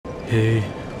Hey,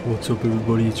 what's up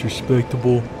everybody, it's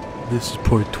Respectable. This is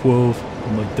part 12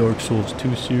 of my Dark Souls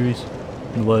 2 series.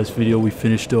 In the last video we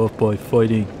finished off by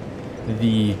fighting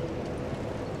the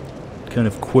kind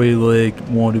of Quelaag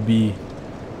wannabe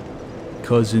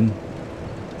cousin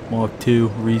Mach 2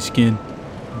 reskin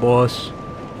boss.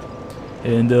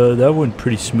 And that went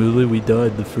pretty smoothly. We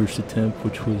died the first attempt,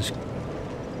 which was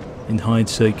in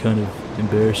hindsight kind of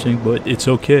embarrassing, but it's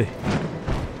okay.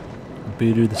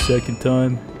 Beat her the second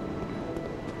time.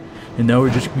 And now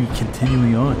we're just going to be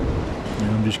continuing on.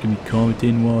 And I'm just going to be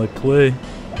commentating while I play.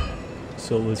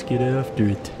 So let's get after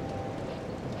it.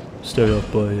 Start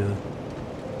off by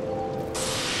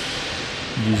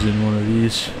using one of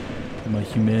these. Get my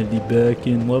humanity back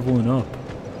and leveling up.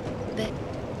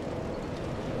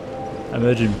 I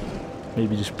imagine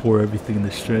maybe just pour everything in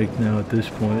the strength now at this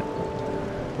point.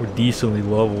 We're decently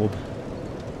leveled.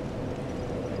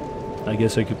 I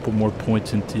guess I could put more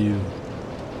points into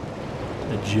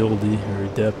agility or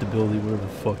adaptability, whatever the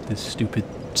fuck this stupid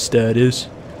stat is.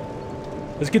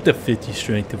 Let's get to 50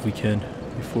 strength if we can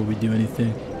before we do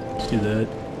anything. Let's do that.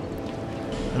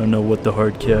 I don't know what the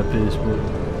hard cap is, but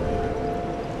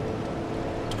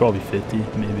it's probably 50,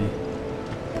 maybe.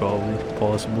 Probably,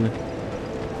 possibly.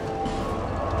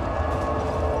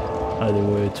 Either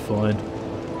way, it's fine.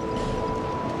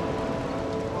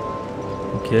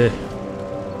 Okay.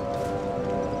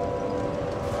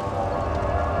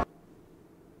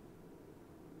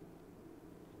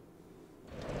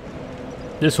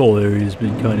 This whole area has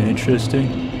been kind of interesting.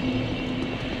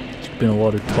 There's been a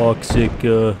lot of toxic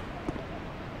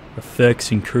effects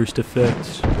and cursed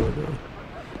effects, but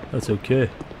that's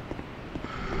okay.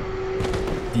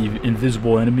 The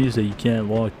invisible enemies that you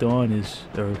can't lock on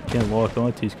can't lock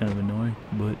onto is kind of annoying,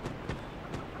 but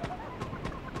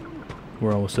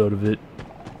we're almost out of it.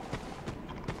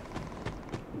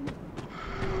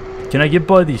 Can I get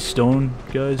by these stone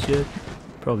guys yet?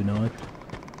 Probably not.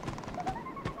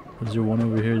 Is there one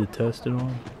over here to test it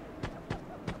on?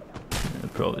 Yeah,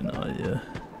 probably not, yeah.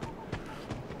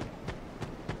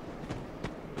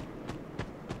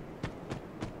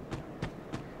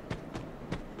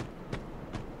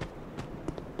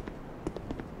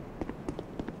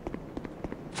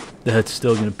 That's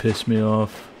still gonna piss me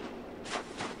off.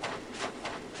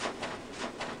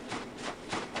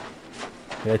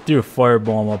 Yeah, I threw a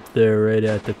firebomb up there right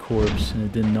at the corpse and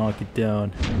it didn't knock it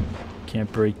down.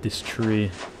 Can't break this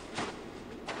tree.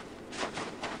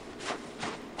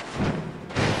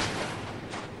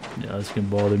 Yeah, that's gonna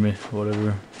bother me,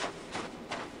 whatever.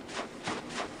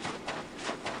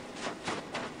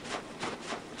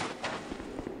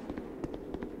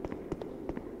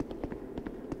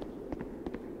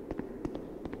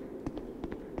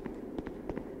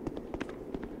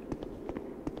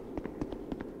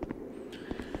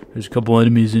 There's a couple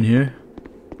enemies in here.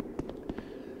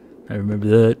 I remember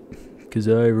that, because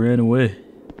I ran away.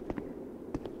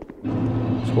 I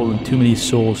was holding too many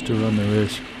souls to run the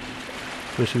risk.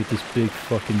 Especially with this big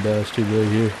fucking bastard right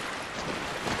here.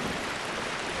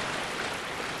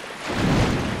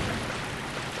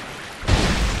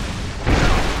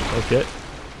 Okay.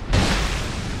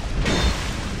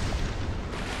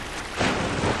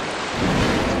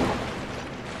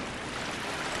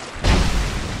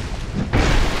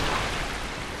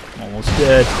 Almost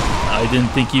dead. I didn't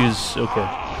think he was... okay.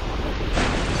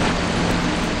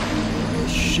 Oh,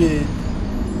 shit.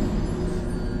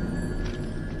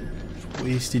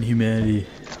 Wasting humanity.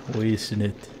 Wasting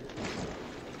it.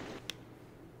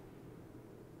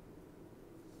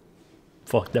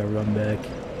 Fuck that run back.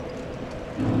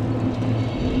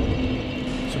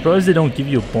 Surprised they don't give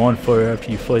you a bonfire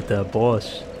after you fight that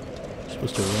boss. You're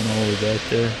supposed to run all the way back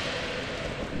there.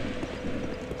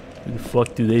 Who the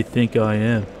fuck do they think I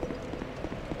am?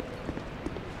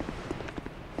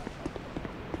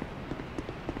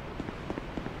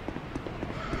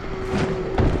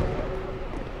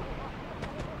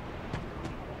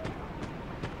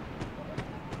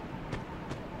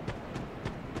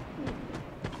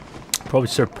 Probably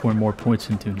start pouring more points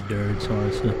into endurance,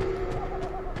 honestly.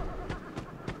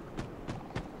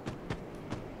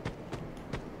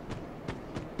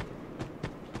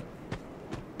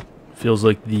 Feels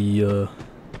like the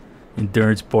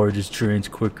endurance bar just drains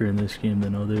quicker in this game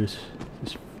than others.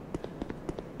 Just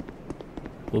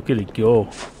look at it go.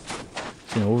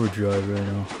 It's in overdrive right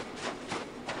now.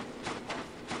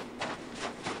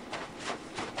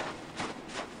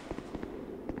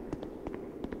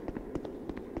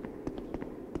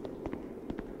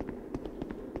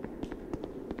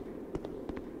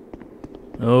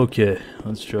 Okay,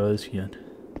 let's try this again.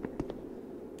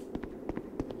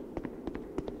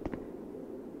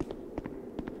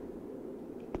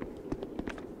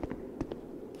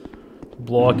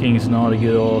 Blocking is not a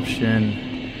good option.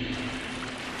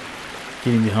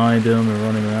 Getting behind him or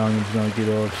running around him is not a good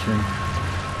option.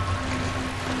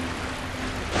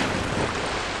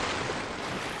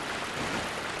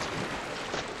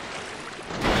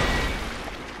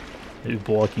 Maybe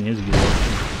blocking is a good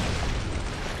option.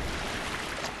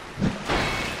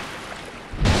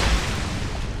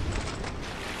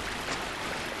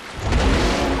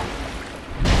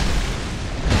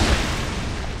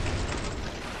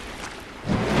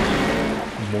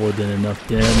 More than enough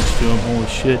damage to him, holy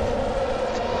shit.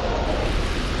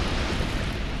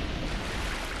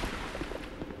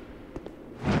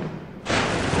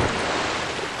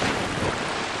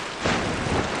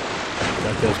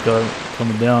 That guy's got him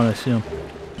coming down, I see him.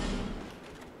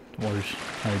 The water's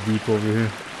kind of deep over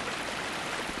here.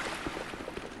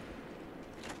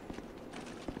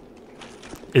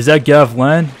 Is that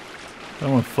Gavlan? I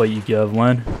don't want to fight you,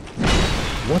 Gavlan.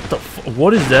 What the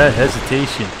what is that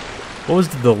hesitation? What was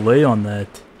the delay on that?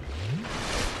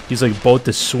 He's like about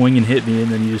to swing and hit me,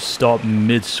 and then he just stopped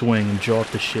mid-swing and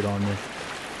dropped the shit on me.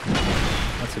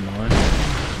 That's annoying.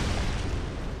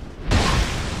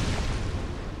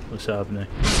 What's happening?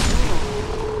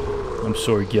 I'm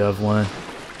sorry, Gavlan.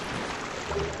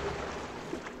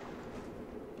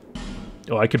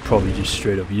 Oh, I could probably just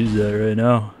straight up use that right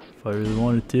now if I really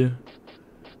wanted to.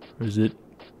 Or is it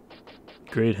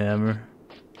Great Hammer?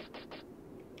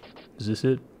 Is this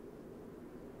it?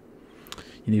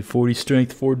 You need 40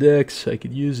 strength, 4 dex. I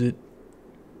could use it.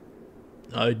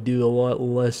 I'd do a lot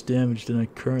less damage than I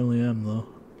currently am, though.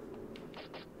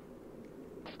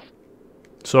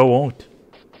 So I won't.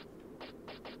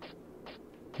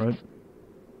 Right?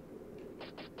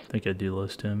 I think I do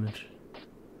less damage.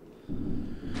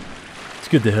 It's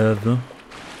good to have, though.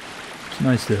 It's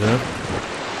nice to have.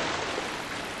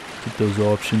 Keep those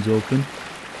options open.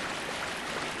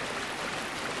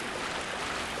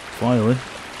 Finally.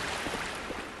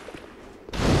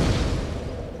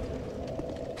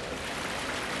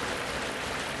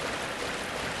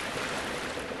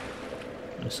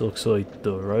 This looks like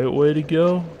the right way to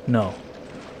go. No.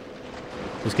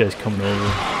 This guy's coming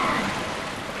over.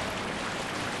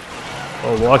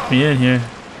 Oh, lock me in here.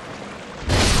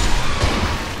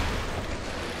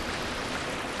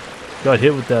 Got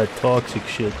hit with that toxic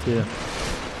shit too.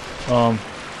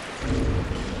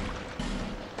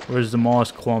 Where's the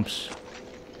moss clumps?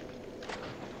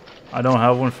 I don't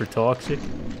have one for toxic.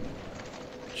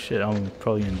 Shit, I'm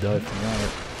probably gonna die from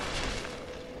that.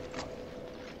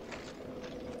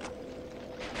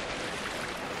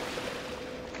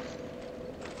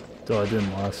 Oh, it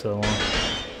didn't last that long.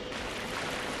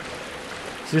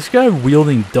 Is this guy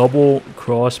wielding double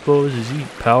crossbows? Is he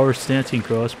power stancing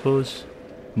crossbows?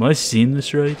 Am I seeing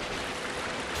this right?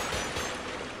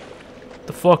 What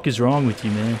the fuck is wrong with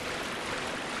you, man?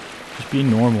 Just be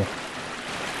normal.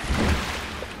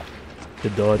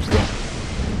 Good dodge, though.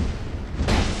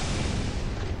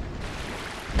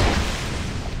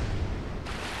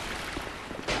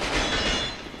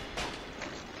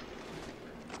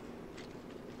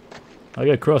 I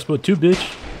got crossbow too,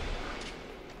 bitch.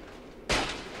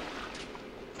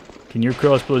 Can your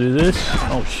crossbow do this?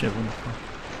 Oh shit, what the fuck?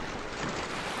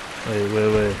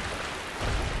 Wait.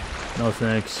 No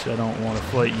thanks, I don't want to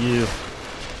fight you.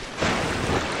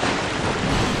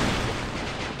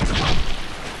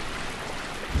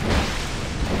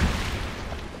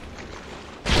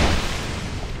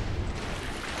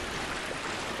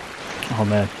 Oh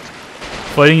man.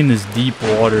 Fighting in this deep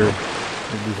water,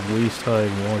 this waist high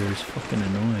water is fucking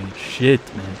annoying. Shit,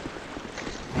 man.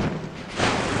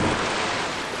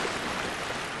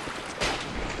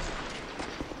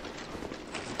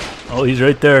 Oh, he's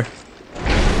right there.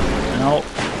 Ow.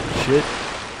 Shit.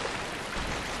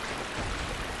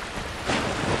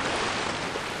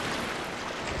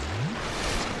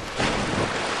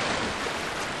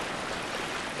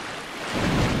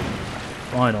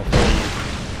 Fine, I'll fight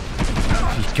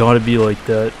you. He's gotta be like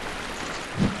that.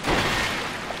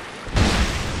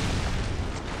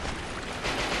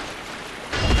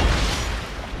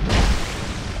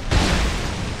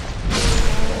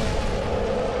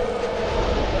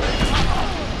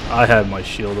 I had my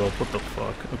shield up. What the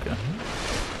fuck? Okay.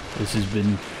 This has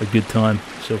been a good time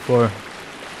so far.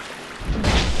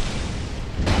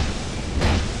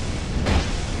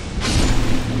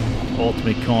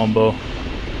 Ultimate combo.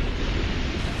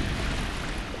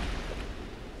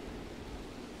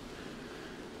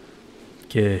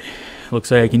 Okay.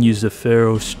 Looks like I can use the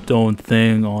Pharaoh Stone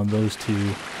thing on those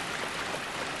two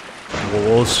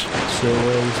walls. So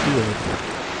let's do that.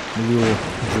 Maybe we'll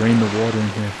drain the water in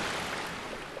here.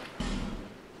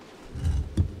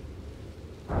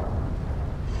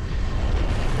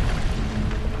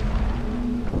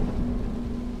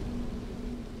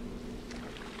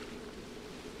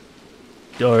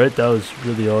 Alright, that was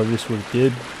really obvious what it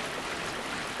did.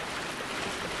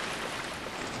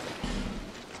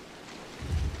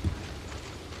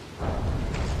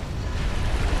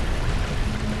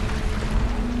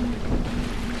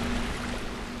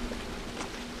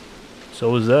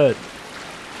 So was that.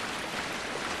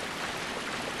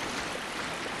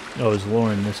 Oh, it's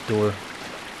lowering this door.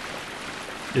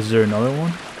 Is there another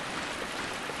one?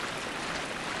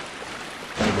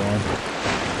 Hold on.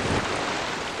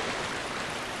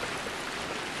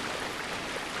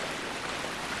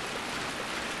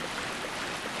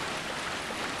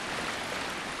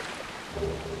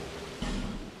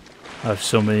 I have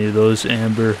so many of those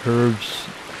amber herbs.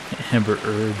 Amber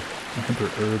herb.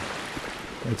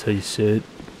 That's how you say it.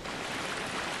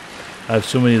 I have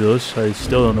so many of those. I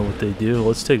still don't know what they do.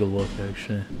 Let's take a look,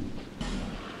 actually.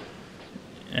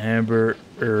 Amber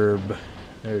herb.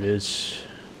 There it is.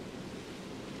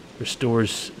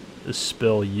 Restores the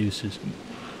spell uses.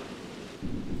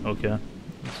 Okay.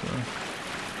 That's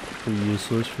pretty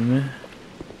useless for me.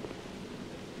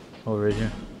 Oh, right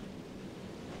here.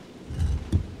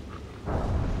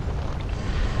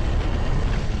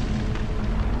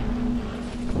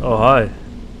 Oh, hi.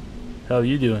 How are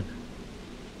you doing?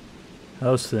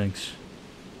 How's things?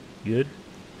 Good?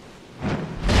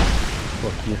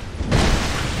 Fuck you.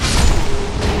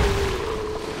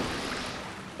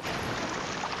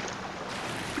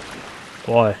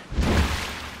 Why?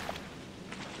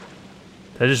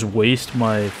 Did I just waste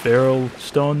my Pharaoh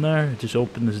stone there? Just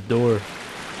open this door.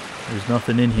 There's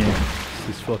nothing in here. It's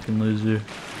this fucking loser.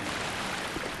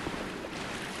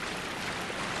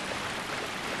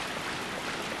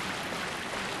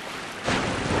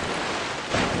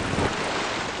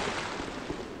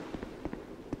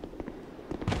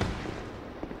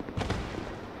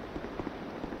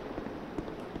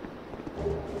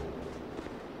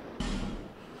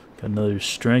 Got another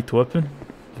strength weapon.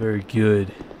 Very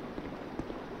good.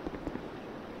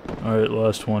 Alright,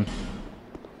 last one.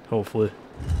 Hopefully.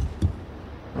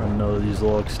 Run another of these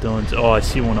log stones. Oh, I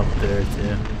see one up there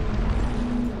too.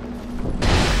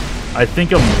 I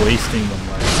think I'm wasting them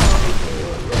right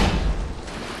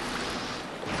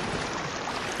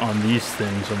now. On these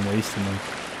things, I'm wasting them.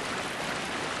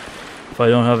 If I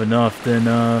don't have enough, then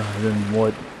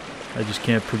what? I just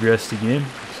can't progress the game?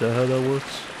 Is that how that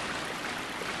works?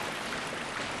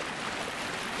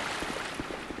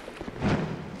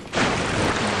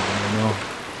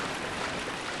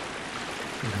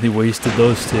 They wasted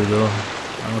those two though.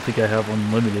 I don't think I have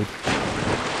unlimited.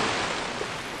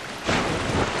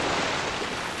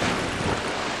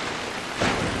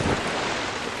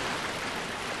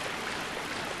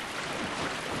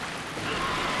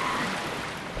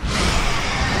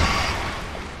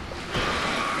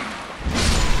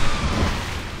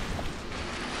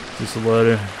 Just a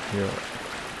ladder? Yeah.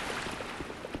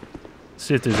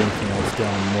 See if there's anything else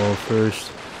down low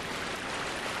first.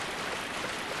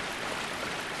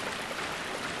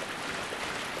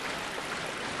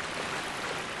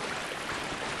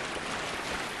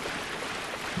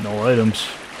 No items.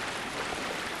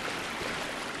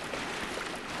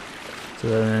 So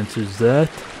that answers that.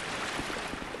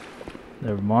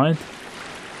 Never mind.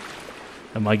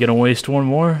 Am I gonna waste one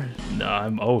more? No,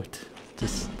 I'm out.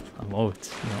 I'm out.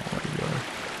 No, my God.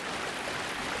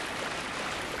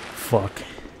 Fuck.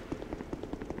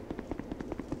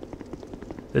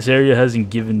 This area hasn't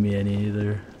given me any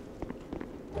either.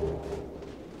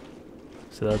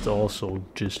 So that's also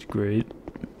just great.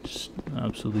 Just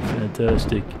absolutely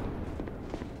fantastic.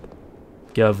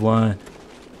 Gavlan.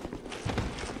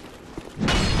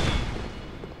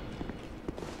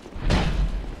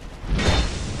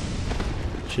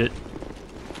 Shit.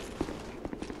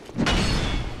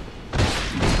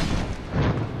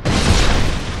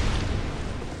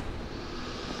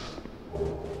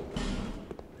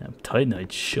 Damn, Titanite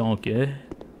chunk, eh?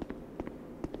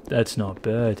 That's not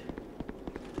bad.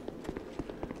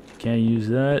 Can't use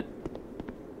that.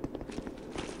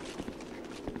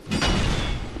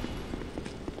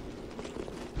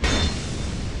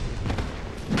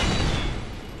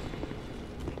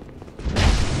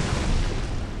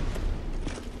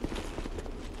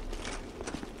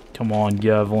 Come on,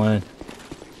 Gavlan.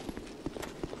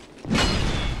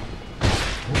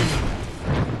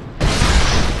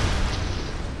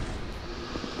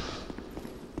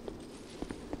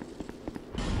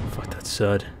 Fuck, that's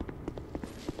sad.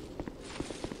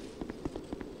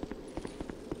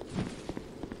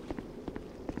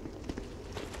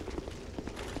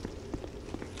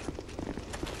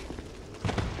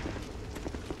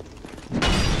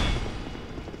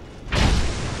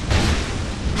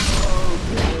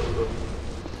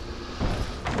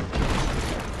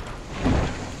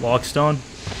 Lockstone?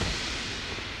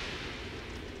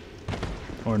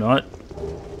 Or not.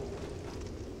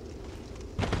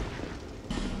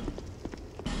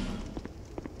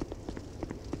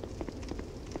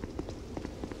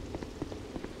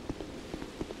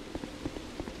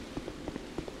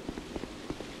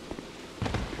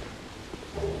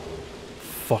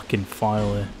 Fucking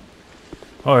finally.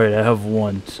 Alright, I have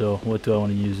one, so what do I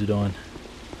want to use it on?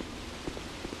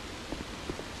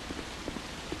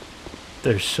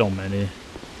 There's so many.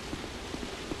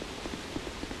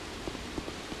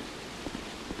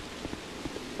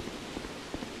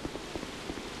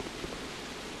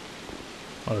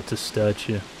 Oh, it's a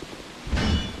statue.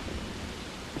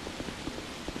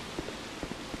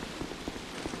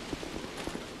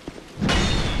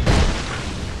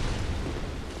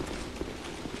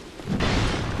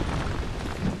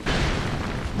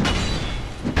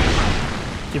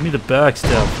 Give me the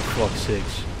backstab, for fuck's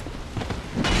sakes.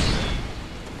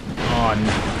 Oh,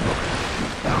 no.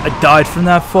 I died from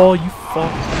that fall, you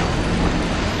fuck.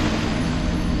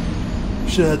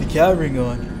 Should've had the cat ring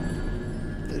on.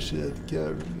 I should've had the cat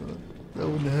ring on. That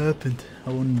wouldn't have happened. I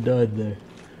wouldn't have died there.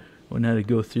 I wouldn't have had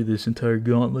to go through this entire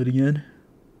gauntlet again.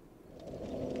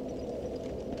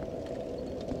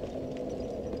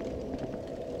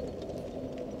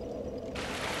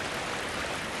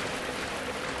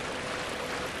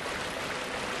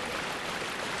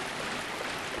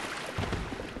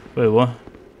 Wait, what?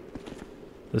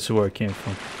 This is where I came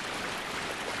from.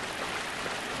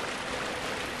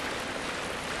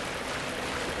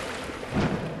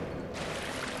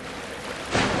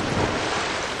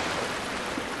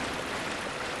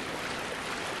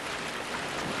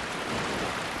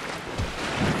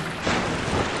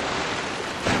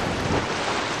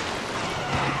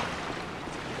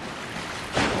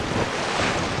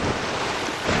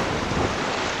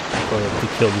 Probably have to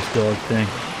kill this dog thing.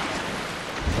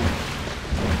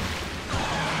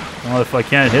 Well, if I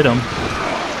can't hit him, I'm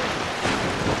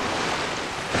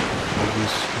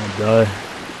just gonna die.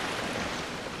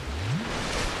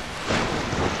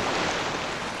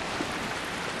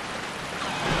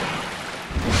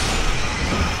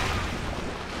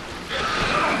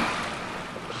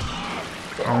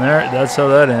 And there, that's how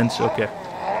that ends. Okay.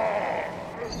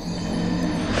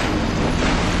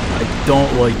 I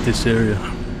don't like this area.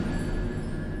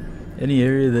 Any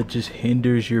area that just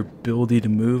hinders your ability to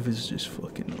move is just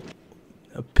fucking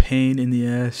a pain in the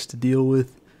ass to deal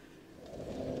with.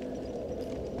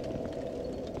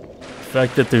 The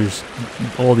fact that there's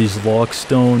all these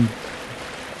lockstone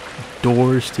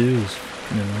doors too is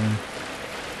fucking annoying.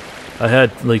 I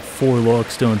had like 4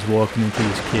 lockstones walking into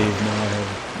this cave, now I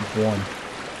have 1.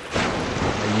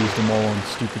 I used them all on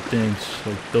stupid things,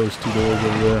 like those 2 doors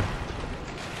over there.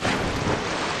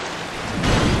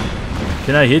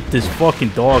 Can I hit this fucking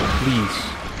dog, please?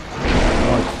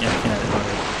 Oh, I can't.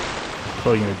 I'm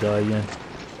probably gonna die again.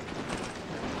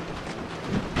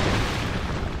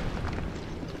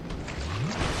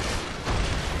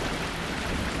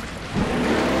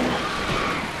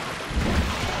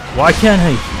 Why can't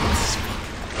I?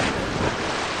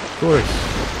 Of course.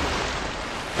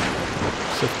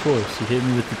 Yes, of course. He hit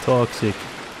me with the toxic.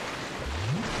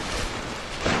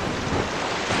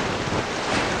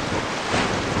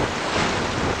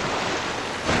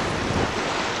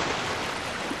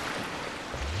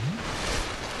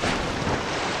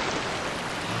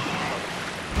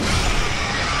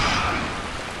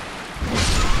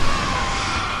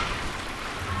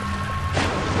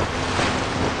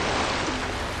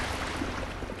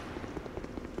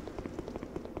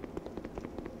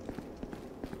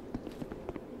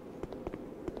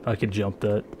 I could jump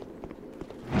that.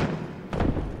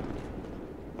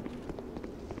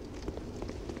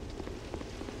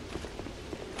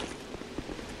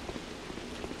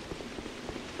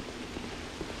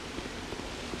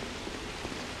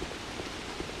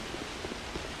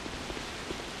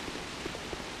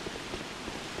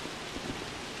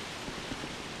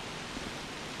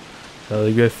 Is that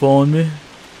the guy following me?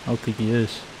 I don't think he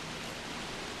is.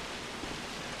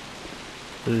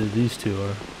 These two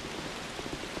are.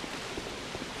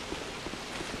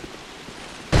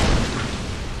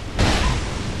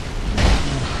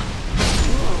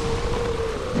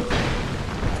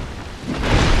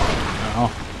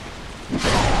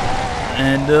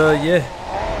 And yeah.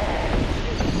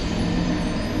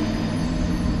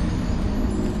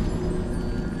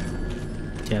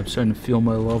 Yeah, I'm starting to feel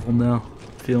my level now.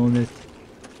 Feeling it.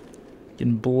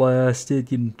 Getting blasted,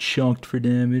 getting chunked for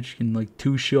damage, getting like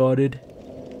 2-shotted.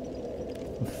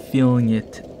 I'm feeling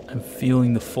it. I'm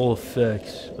feeling the full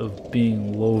effects of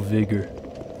being low vigor.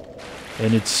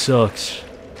 And it sucks.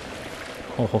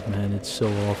 Oh man, it's so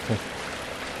awful.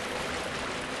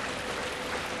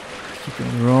 Keep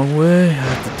going the wrong way. I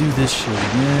have to do this shit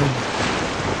again.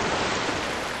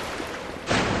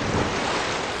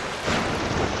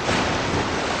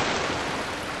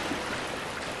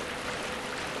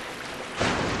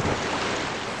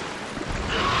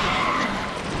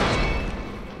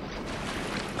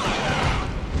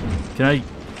 Can I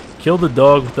kill the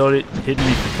dog without it hitting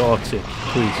me for toxic?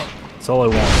 Please. That's all I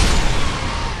want.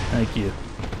 Thank you.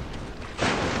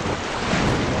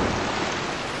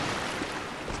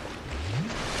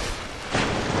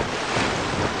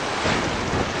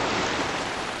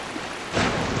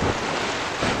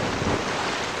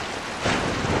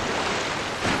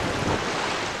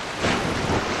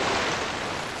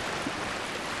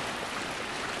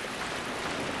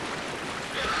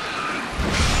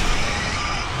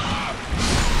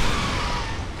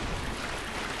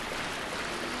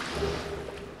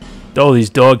 Oh,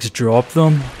 these dogs drop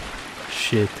them?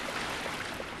 Shit.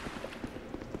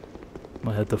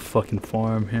 Might have to fucking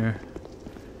farm here.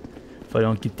 If I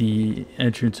don't get the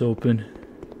entrance open.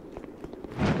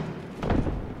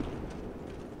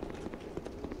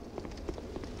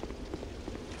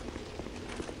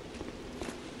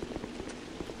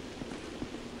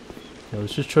 Yeah,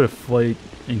 let's just try to fight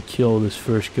and kill this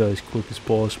first guy as quick as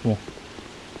possible.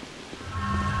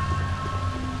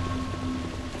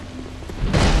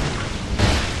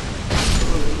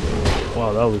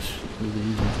 Wow, that was really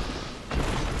easy.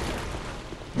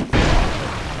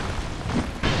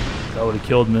 That would have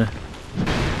killed me.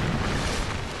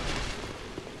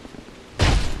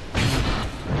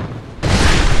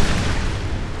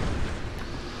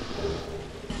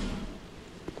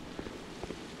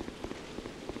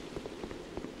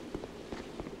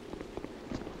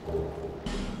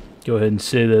 Go ahead and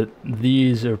say that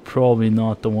these are probably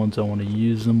not the ones I want to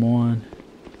use them on.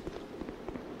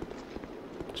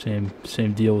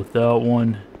 Same deal with that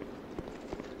one.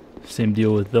 Same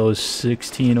deal with those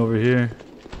 16 over here.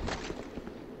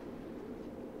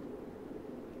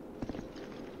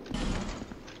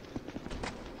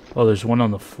 Oh, there's one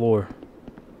on the floor.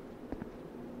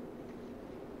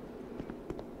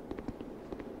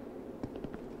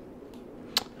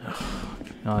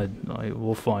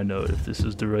 We'll find out if this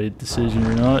is the right decision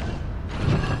or not.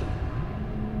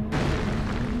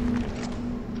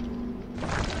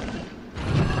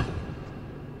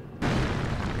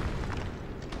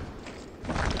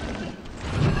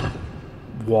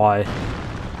 Why?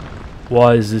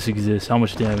 Why does this exist? How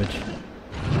much damage?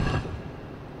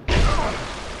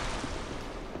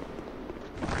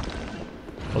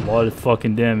 A lot of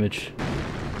fucking damage.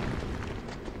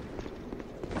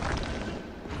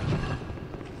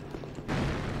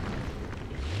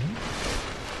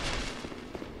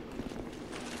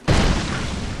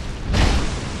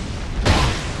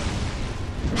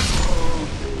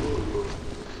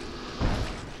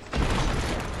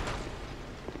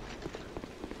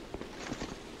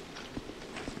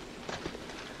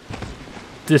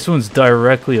 This one's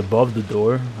directly above the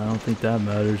door. I don't think that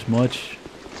matters much.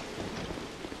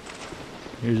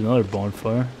 Here's another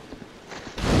bonfire.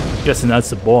 Guessing that's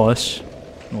the boss.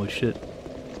 Holy shit.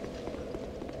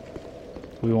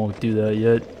 We won't do that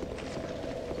yet.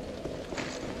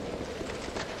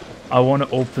 I want to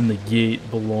open the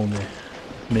gate below me.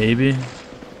 Maybe.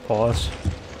 Pause.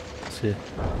 Let's see.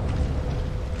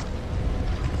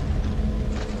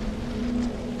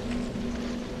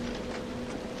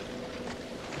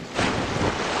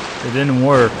 It didn't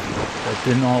work. That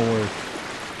did not work.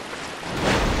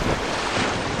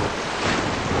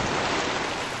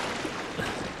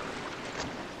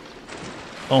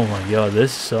 Oh my god,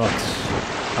 this sucks.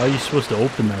 How are you supposed to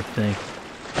open that thing?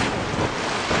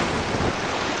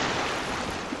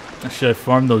 Should I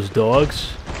farm those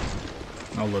dogs?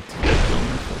 I'll let the guy kill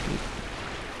me. Fuck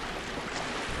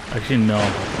it. Actually, no.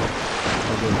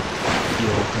 I'll go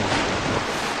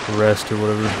heal. Rest or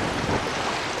whatever.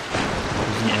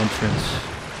 The entrance.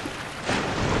 I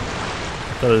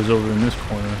thought it was over in this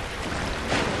corner.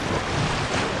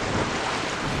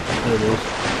 There it is.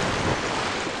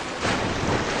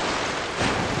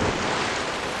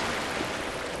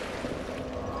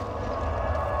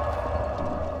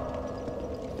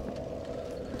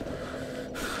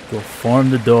 Go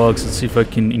farm the dogs. Let's see if I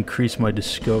can increase my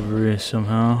discovery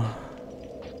somehow.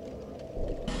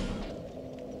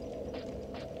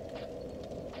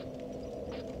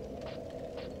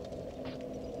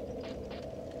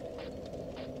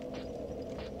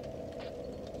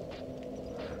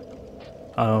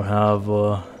 I don't have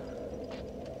one.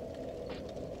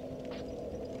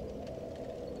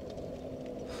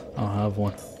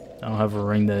 I don't have a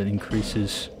ring that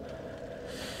increases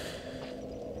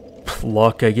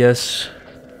luck, I guess.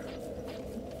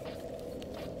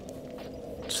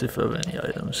 see if I have any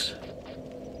items.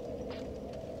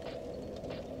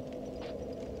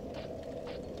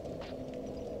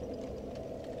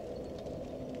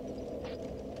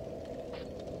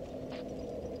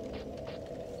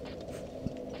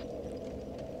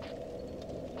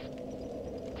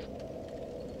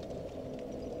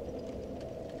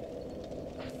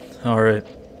 Alright.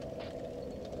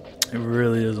 It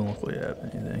really doesn't look like I have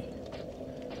anything.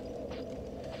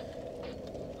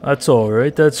 That's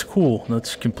alright, that's cool.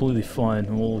 That's completely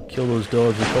fine. We'll kill those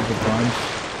dogs a couple times.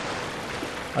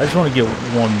 I just want to get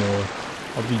one more.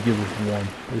 I'll be good with one.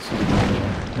 This is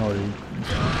not it.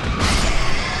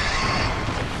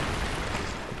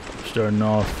 Starting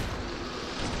off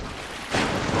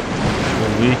the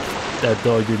week. That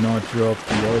dog did not drop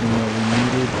the item that we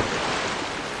needed.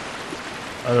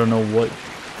 I don't know what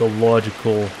the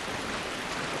logical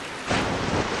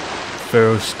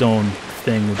Pharaoh Stone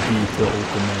thing would be to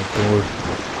open that door.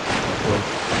 But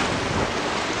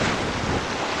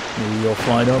maybe I'll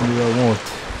find out, maybe I won't.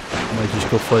 I might just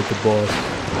go fight the boss.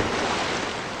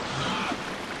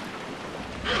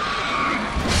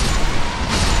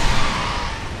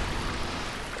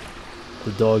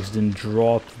 The dogs didn't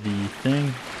drop the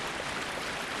thing.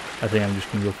 I think I'm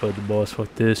just gonna go fight the boss.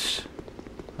 Fuck this.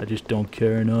 I just don't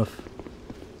care enough.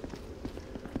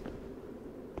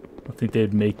 I think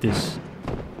they'd make this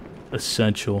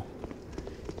essential.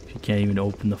 If you can't even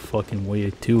open the fucking way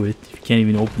to it. If you can't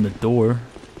even open the door.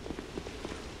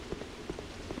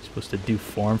 You're supposed to do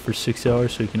farm for 6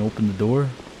 hours so you can open the door?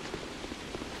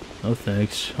 No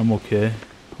thanks. I'm okay.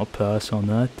 I'll pass on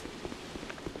that.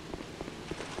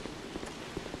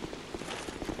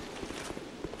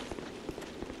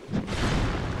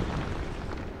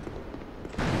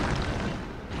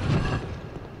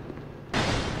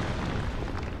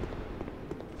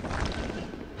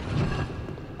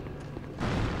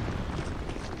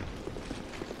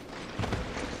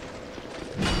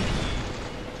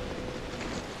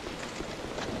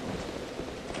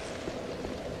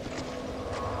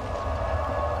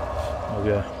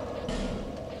 Okay.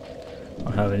 I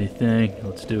don't have anything.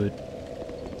 Let's do it.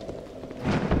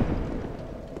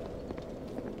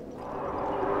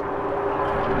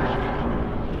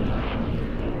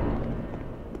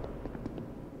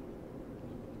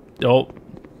 Oh,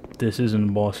 this isn't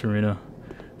a boss arena.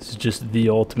 This is just the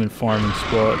ultimate farming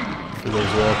spot for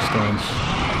those rock stones.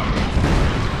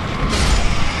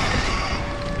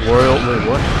 Wait,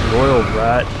 what? Royal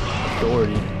Rat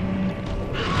Authority.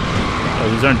 Oh,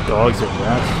 these aren't dogs, they're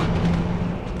rats.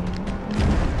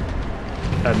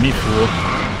 Had me fooled.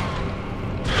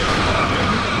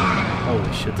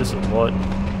 Holy shit, this is a lot.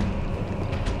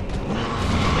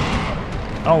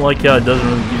 I don't like how it doesn't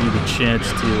really give you the chance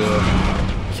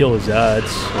to kill his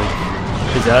ads. Like,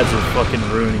 his ads are fucking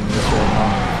ruining this right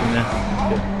now.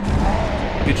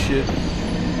 Yeah. Good shit.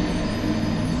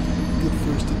 Good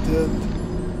first attempt.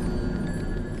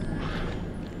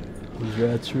 Those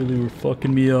rats really were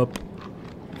fucking me up.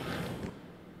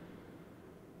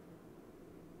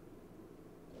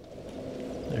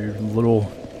 They're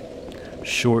little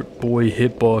short boy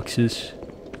hitboxes.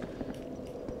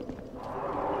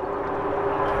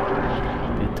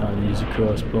 Good time to use a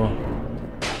crossbow.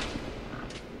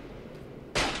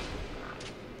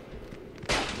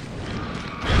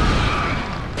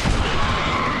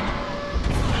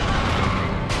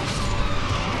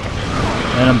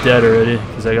 And I'm dead already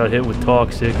because I got hit with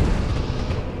toxic.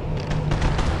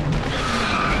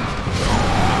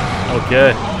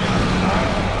 Okay.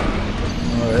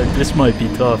 Alright, this might be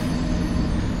tough.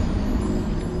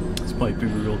 This might be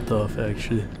real tough,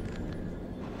 actually.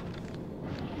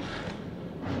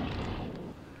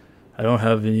 I don't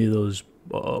have any of those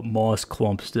moss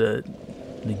clumps that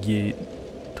negate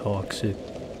toxic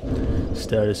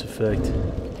status effect.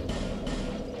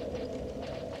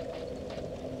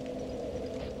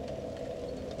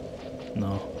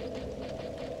 No.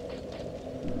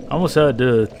 I almost had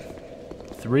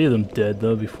 3 of them dead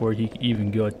though before he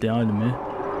even got down to me.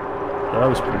 That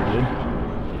was pretty good.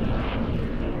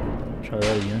 Try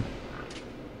that again.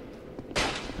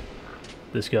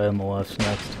 This guy on the left's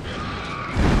next.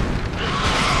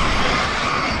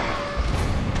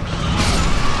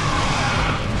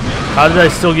 How did I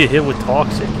still get hit with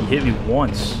toxic? He hit me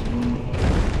once.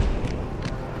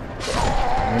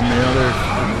 And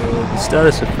the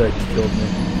status effect killed me.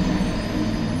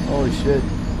 Holy shit.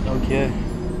 Okay.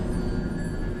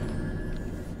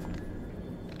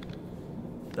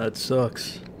 That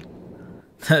sucks.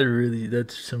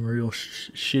 That's some real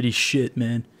shitty shit,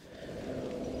 man.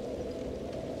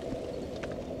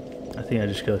 I think I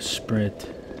just gotta sprint.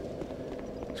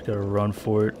 Just gotta run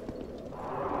for it.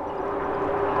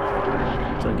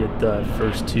 So I get that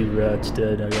first 2 rats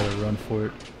dead, I gotta run for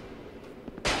it.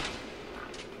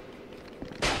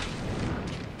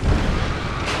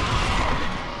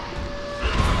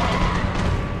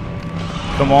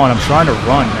 Come on, I'm trying to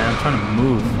run, man. I'm trying to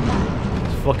move.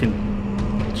 It's fucking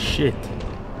shit.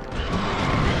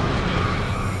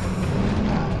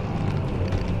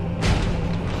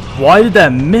 Why did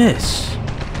that miss?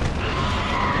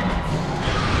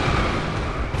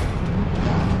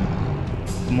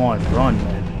 Come on, run,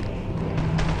 man.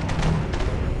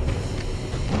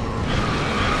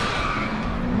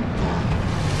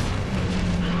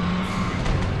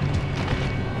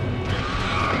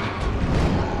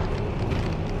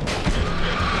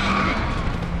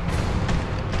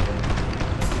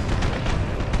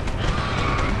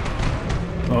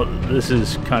 Oh, this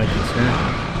is kind of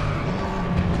concerning.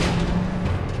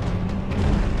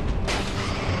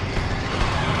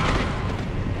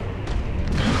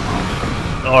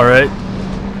 Alright.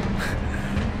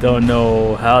 Don't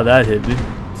know how that hit me.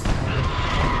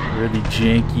 Really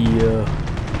janky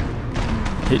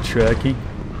hit tracking.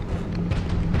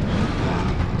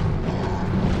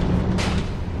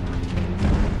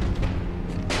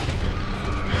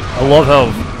 I love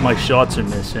how my shots are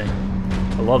missing.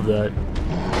 I love that.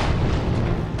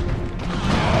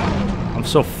 I'm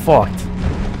so fucked.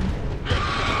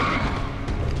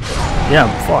 Yeah,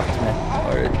 I'm fucked, man.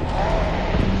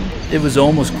 Alright. It was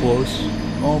almost close.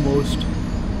 Almost.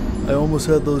 I almost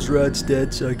had those rats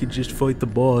dead so I could just fight the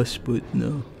boss, but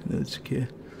no, that's okay.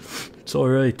 It's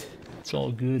alright. It's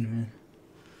all good, man.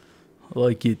 I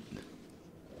like it.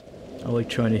 I like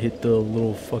trying to hit the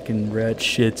little fucking rat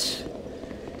shits.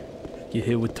 Get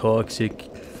hit with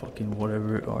toxic, fucking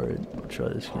whatever. Alright, I'll try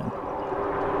this again.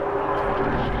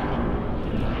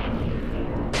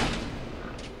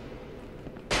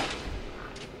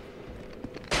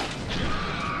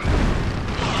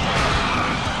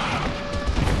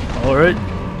 Alright,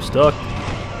 stuck.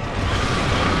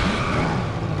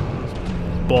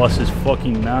 This boss is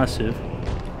fucking massive.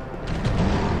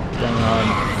 Don't know how I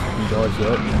can dodge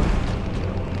that.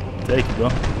 Take it, bro.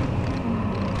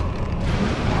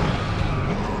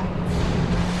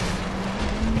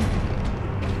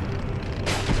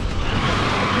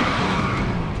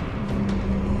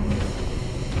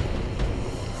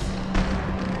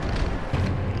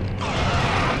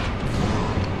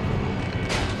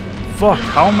 Fuck,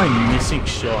 how am I missing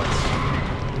shots?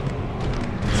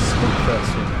 So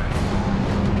depressing.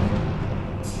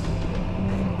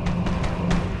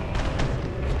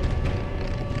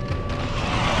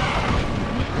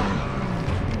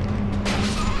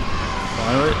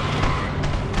 Finally.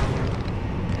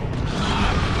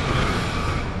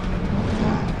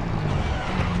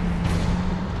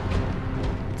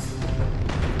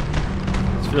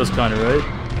 This feels kinda right.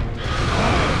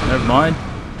 Never mind.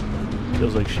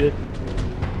 Feels like shit.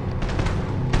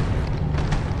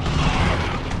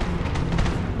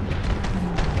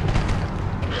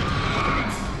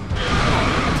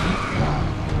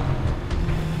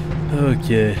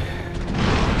 Okay.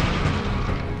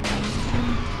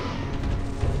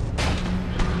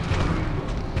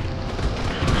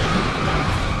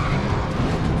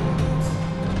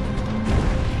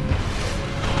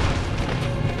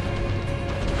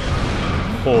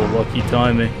 Oh, lucky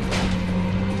timing.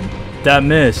 That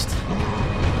missed.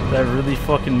 That really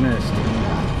fucking missed.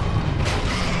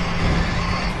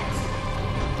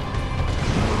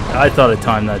 I thought I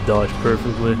timed that dodge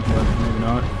perfectly, but maybe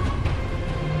not.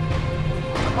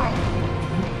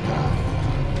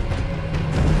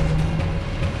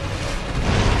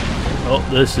 Oh,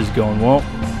 this is going well.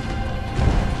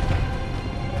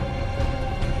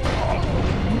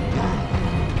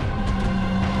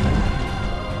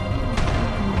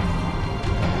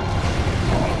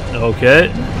 Okay.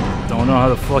 Don't know how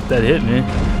the fuck that hit me.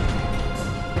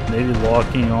 Maybe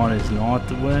locking on is not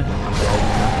the way.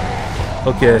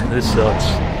 Okay, this sucks.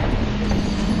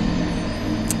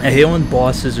 I hate when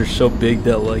bosses are so big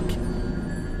that, like,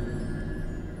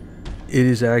 it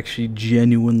is actually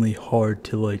genuinely hard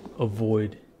to, like,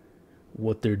 avoid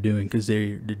what they're doing because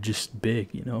they're just big,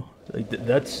 you know? Like,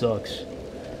 that sucks.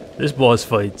 This boss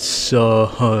fight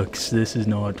sucks. This is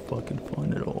not fucking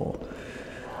fun at all.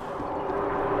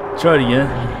 Try it again.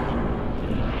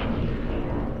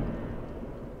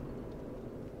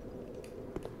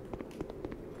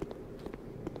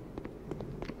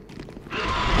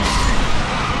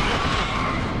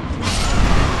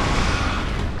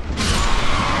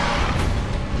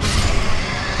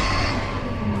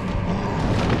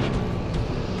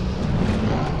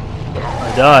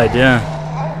 I died,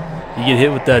 yeah. You get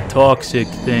hit with that toxic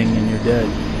thing and you're dead.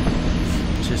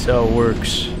 It's just how it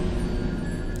works.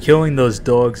 Killing those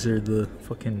dogs or the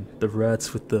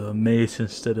rats with the mace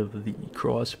instead of the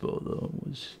crossbow though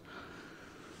was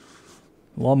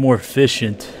a lot more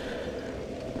efficient.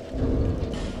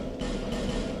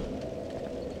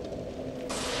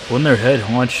 When their head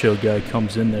honcho guy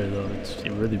comes in there though,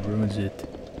 it really ruins it.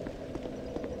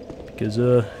 Because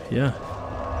yeah,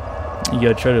 you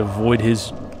gotta try to avoid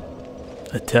his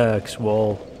attacks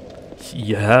while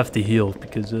you have to heal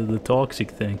because of the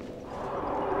toxic thing.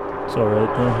 It's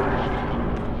alright though.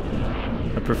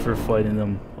 I prefer fighting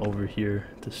them over here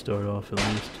to start off at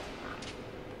least.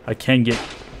 I can get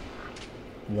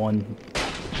one,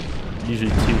 usually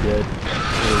two dead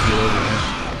before I get over here.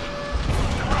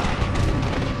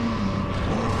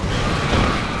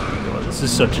 Oh, this is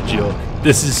such a joke.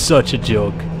 This is such a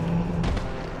joke.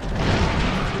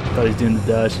 Thought he's doing the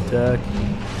dash attack.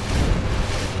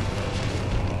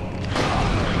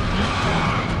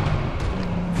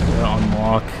 Yeah,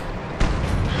 unlock.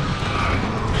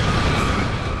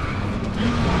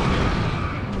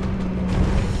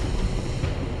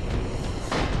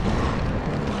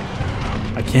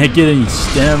 I can't get any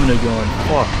stamina going.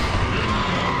 Fuck.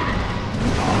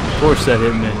 Of course that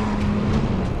hit me.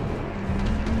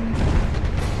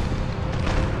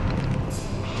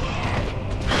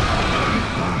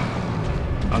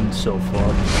 I'm so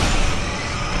fucked.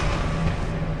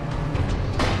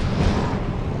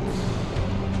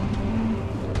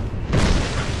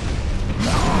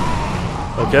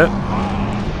 Okay.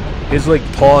 His like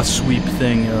paw sweep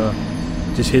thing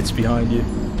just hits behind you.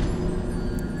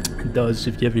 It does.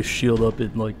 If you have your shield up,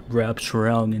 it like wraps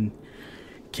around and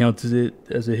counts it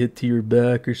as a hit to your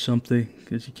back or something,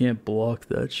 because you can't block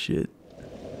that shit.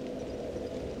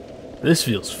 This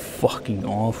feels fucking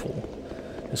awful.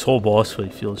 This whole boss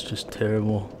fight feels just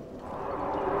terrible.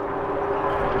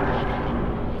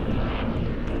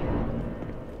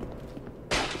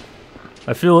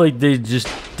 I feel like they just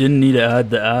didn't need to add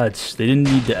the ads. They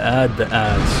didn't need to add the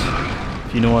ads,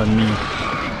 if you know what I mean.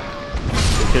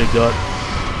 They could have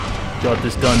got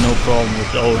this done no problem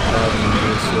without having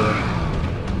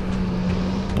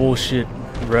this bullshit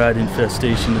rat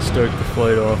infestation to start the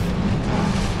fight off.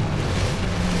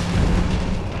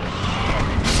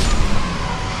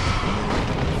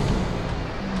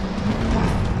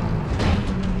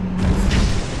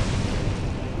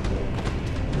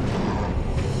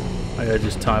 I gotta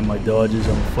just time my dodges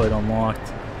on the fight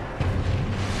unlocked.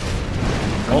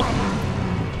 Oh,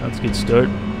 that's a good start.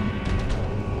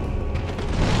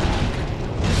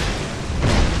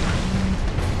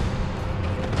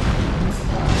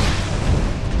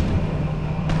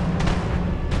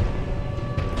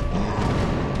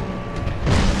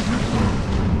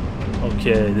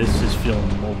 Okay, this is feeling a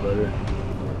little better.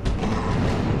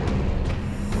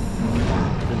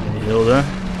 Didn't need heal there.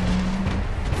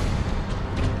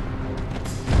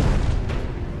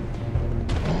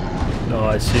 Oh,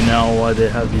 I see now why they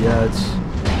have the ads.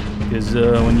 Because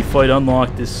when you fight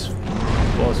unlocked, this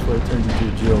boss fight turns into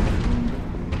a joke.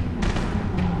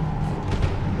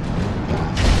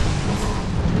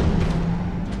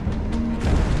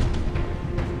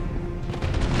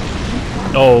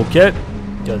 Okay.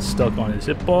 Got stuck on his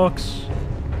hitbox.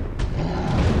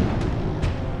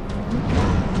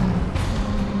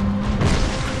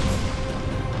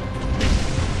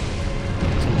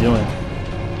 What's he doing?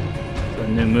 Is that a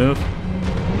new move?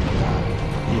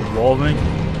 He evolving?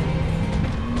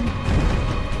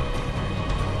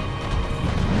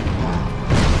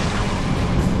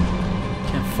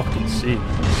 Can't fucking see.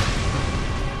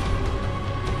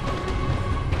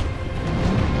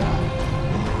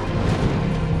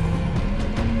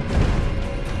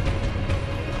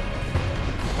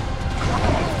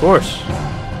 Of course.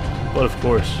 But of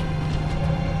course.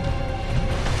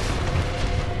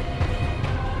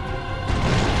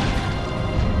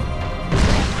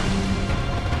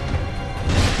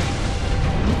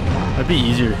 Might be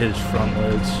easier to hit his front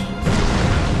legs.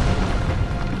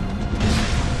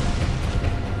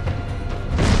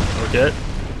 Okay.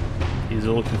 He's a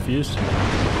little confused.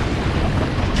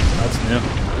 That's new.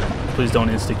 Please don't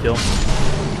insta-kill.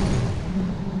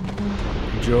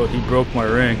 He broke my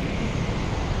ring.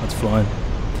 That's fine.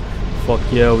 Fuck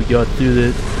yeah, we got through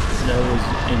that. That was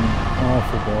an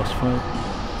awful boss fight.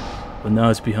 But now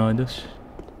it's behind us.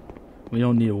 We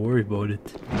don't need to worry about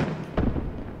it.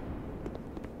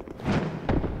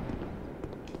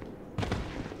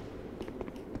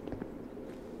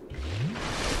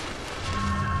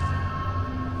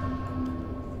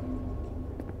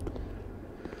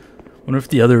 Wonder if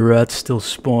the other rats still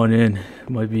spawn in. It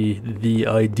might be the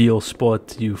ideal spot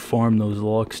to farm those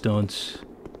lockstones.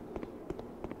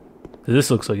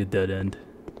 This looks like a dead end.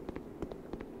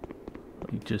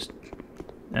 Like just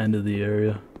end of the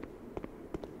area.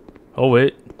 Oh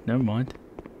wait, never mind.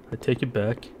 I take it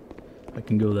back. I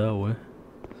can go that way.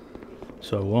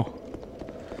 So I will.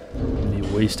 Let me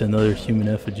waste another human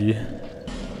effigy.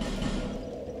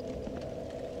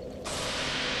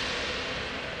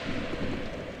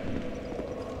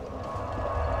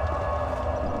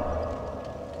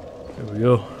 There we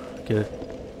go. Okay.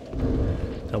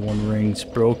 That one ring's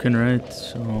broken, right?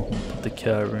 So we'll put the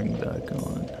cat ring back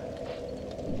on.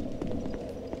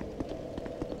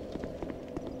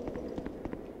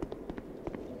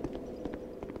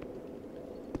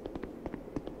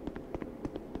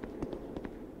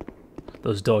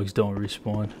 Those dogs don't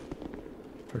respawn.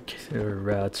 Or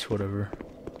rats, whatever.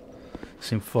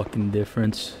 Same fucking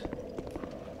difference.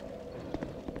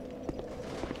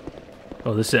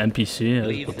 Oh, this is an NPC? I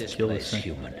was about to kill this thing.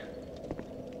 Human.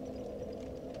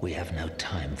 We have no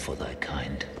time for thy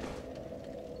kind.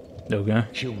 Okay.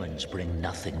 Humans bring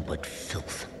nothing but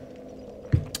filth.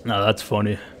 No, that's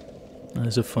funny.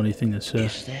 That's a funny thing to say.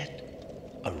 Is that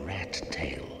a rat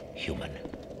tail, human?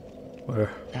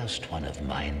 Where? Thou'st one of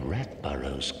mine rat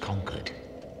burrows conquered.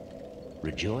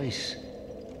 Rejoice,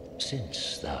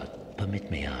 since thou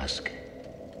permit me ask,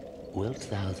 wilt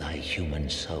thou thy human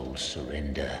soul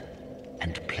surrender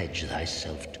and pledge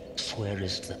thyself?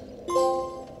 Swearest that?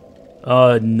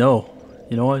 No.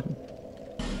 You know what?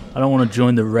 I don't want to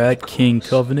join the Rat King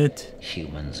Covenant.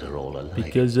 Humans are all alike.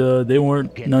 Because they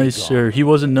weren't nice, or he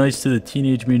wasn't nice to the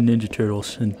Teenage Mutant Ninja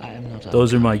Turtles, and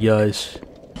those are my guys.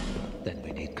 Then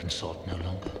we need consort no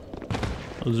longer.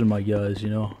 Those are my guys, you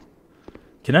know.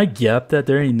 Can I gap that?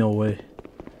 There ain't no way.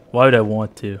 Why would I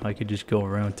want to? I could just go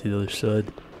around to the other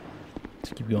side.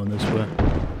 Let's keep going this way.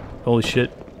 Holy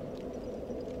shit.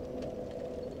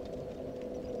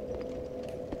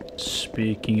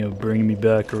 Speaking of bringing me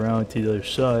back around to the other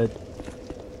side,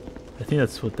 I think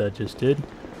that's what that just did.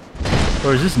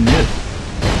 Or is this new?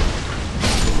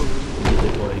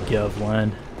 Boy,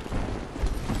 Gavlan.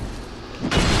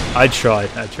 I tried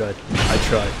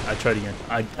again.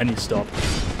 I need to stop.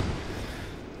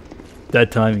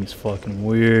 That timing is fucking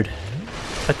weird.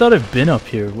 I thought I've been up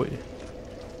here. Wait.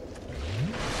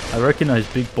 I recognize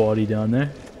Big Body down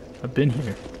there. I've been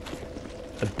here.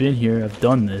 I've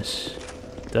done this.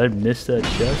 Did I miss that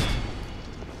chest?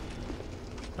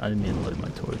 I didn't mean to light my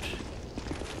torch.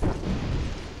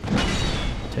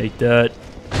 Take that,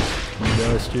 you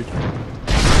bastard.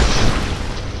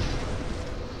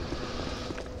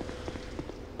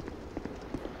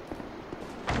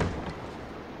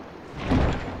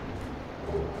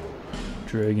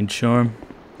 Dragon Charm.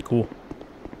 Cool.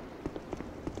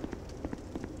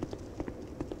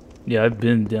 Yeah, I've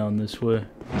been down this way.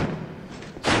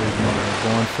 So there's my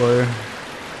bonfire.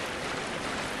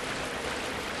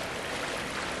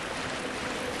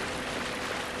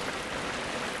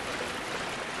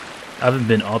 I haven't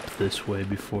been up this way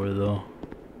before, though.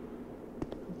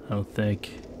 I don't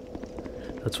think.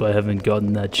 That's why I haven't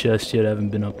gotten that chest yet. I haven't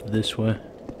been up this way.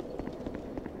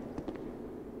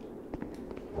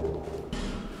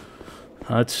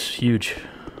 That's huge.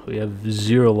 We have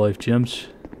 0 life gems.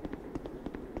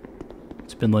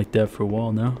 It's been like that for a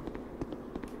while now.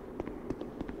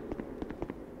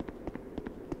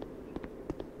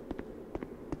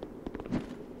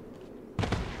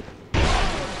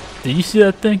 Did you see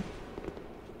that thing?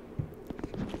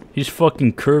 He just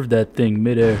fucking curved that thing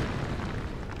midair.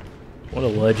 What a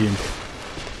legend.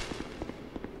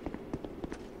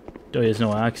 Oh, he has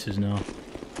no axes now.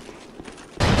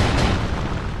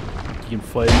 You can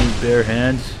fight me bare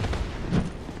hands.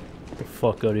 Get the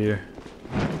fuck out of here.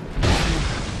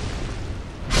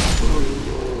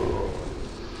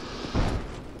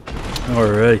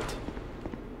 Alright.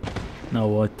 Now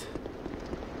what?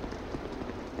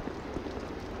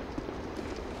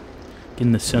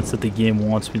 Getting the sense that the game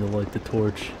wants me to light the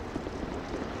torch.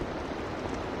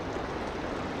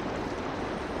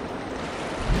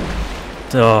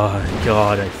 Oh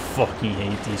god, I fucking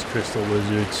hate these crystal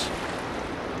lizards.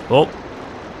 Oh,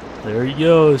 there he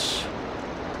goes.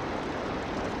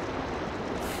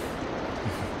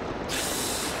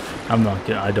 I'm not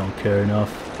gonna, I don't care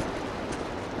enough.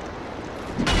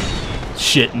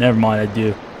 Shit, never mind, I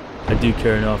do. I do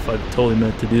care enough. I totally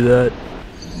meant to do that.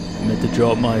 I meant to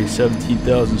drop my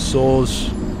 17,000 souls.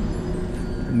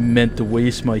 I meant to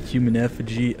waste my human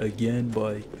effigy again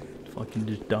by fucking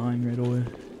just dying right away.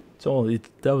 It's all,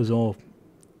 that was all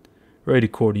right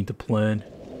according to plan.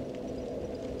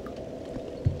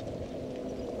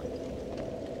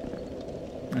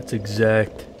 That's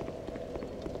exact.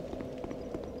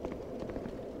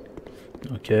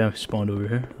 Okay, I spawned over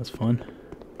here. That's fun.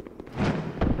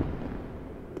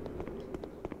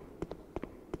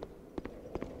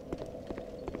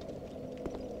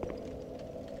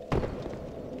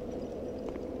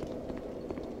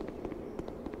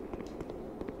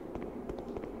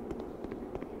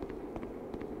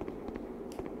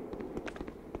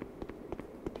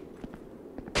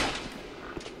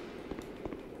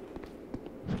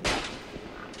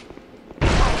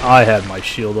 I had my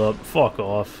shield up. Fuck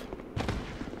off.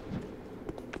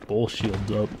 Bull shields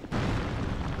up.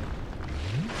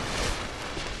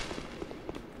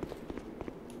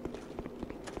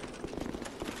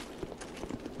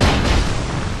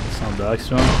 It's not back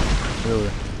strong?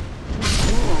 Really?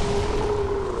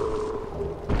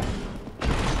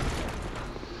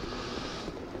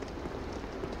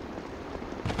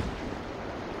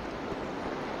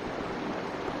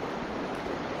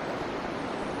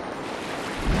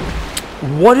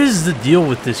 What is the deal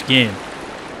with this game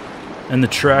and the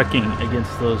tracking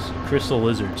against those crystal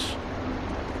lizards?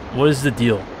 What is the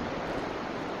deal?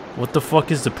 What the fuck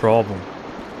is the problem?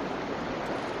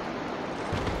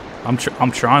 I'm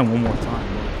trying one more time.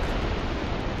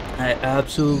 I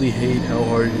absolutely hate how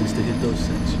hard it is to hit those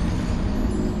things.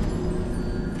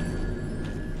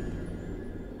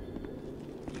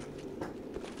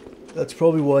 That's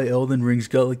probably why Elden Ring's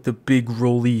got like the big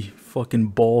rolly fucking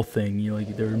ball thing. You know,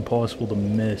 like they're impossible to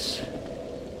miss.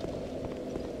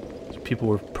 So people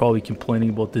were probably complaining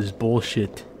about this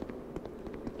bullshit.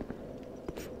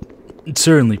 It's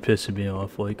certainly pissing me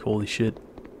off. Like, holy shit.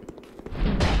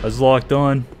 I was locked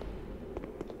on.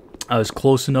 I was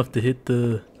close enough to hit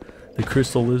the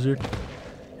crystal lizard.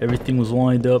 Everything was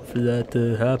lined up for that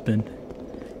to happen.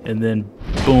 And then,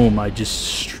 boom, I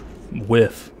just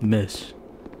whiff, miss.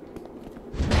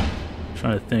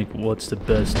 Trying to think what's the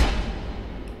best.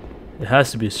 It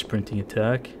has to be a sprinting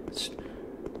attack.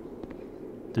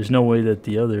 There's no way that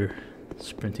the other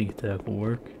sprinting attack will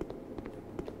work.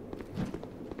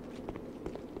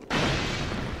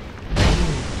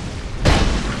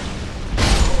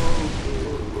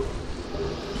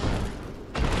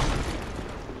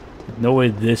 No way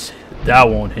that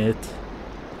won't hit.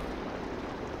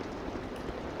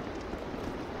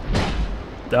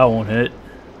 That won't hit.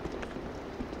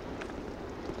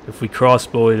 If we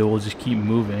crossbow it, it will just keep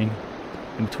moving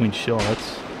in between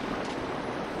shots.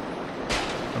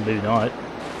 Or maybe not.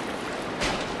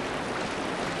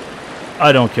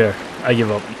 I don't care. I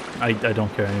give up. I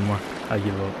don't care anymore. I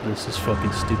give up. This is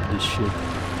fucking stupid as shit.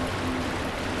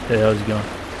 Hey, how's it going?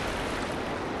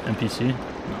 NPC? No.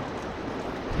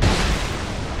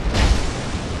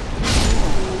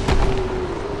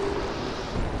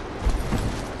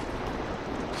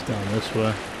 It's down this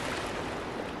way.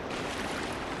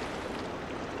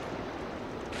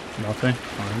 Nothing?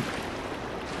 Alright.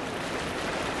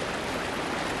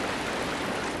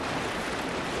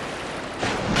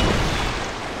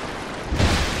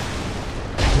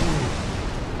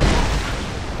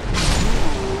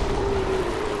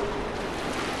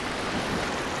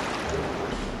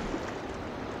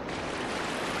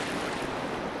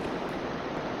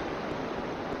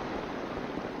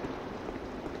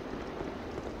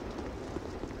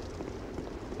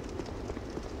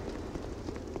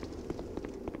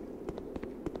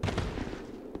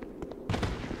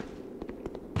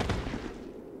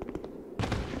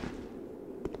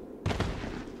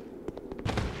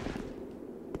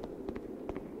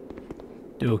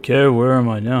 Okay, where am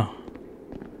I now?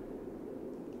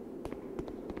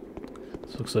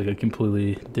 This looks like a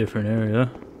completely different area.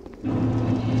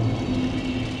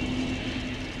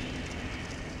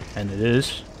 And it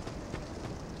is.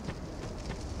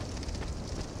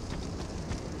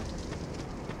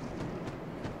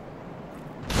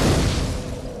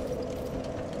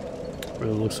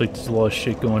 Really looks like there's a lot of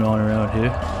shit going on around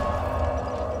here.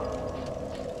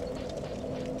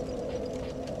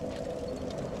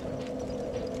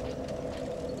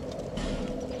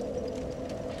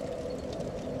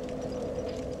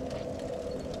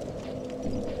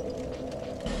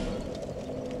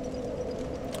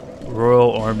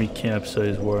 Royal Army campsite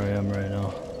is where I am right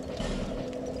now.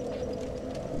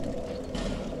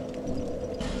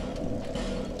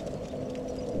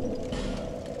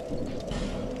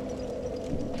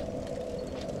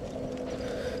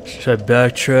 Should I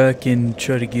backtrack and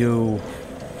try to go?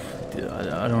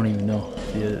 I don't even know.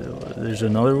 There's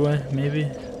another way, maybe?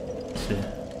 Let's see.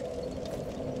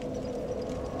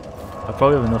 I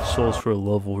probably have enough souls for a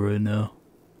level right now.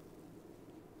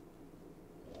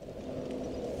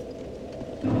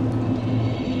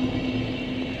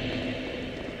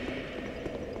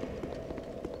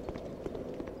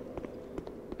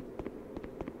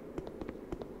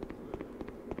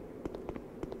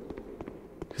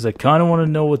 Because I kind of want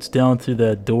to know what's down through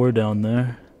that door down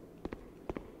there.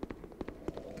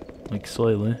 Like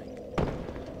slightly.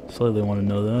 Slightly want to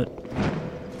know that.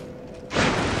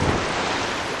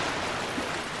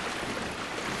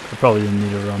 I probably didn't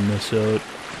need to run this out.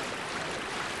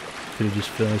 Could have just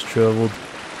fast traveled.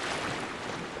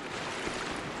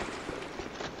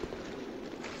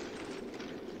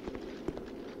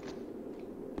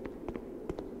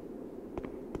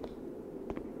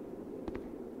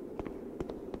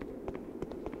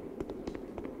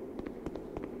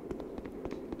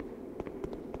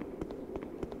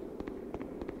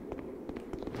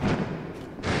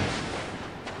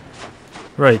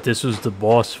 Right, this was the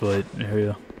boss fight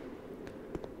area.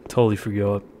 Totally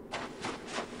forgot.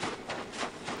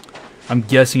 I'm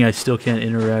guessing I still can't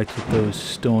interact with those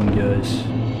stone guys.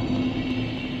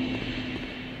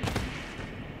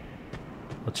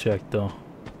 I'll check though.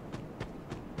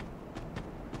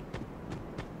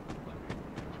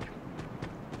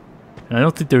 And I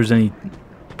don't think there's any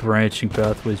branching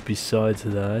pathways besides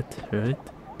that, right?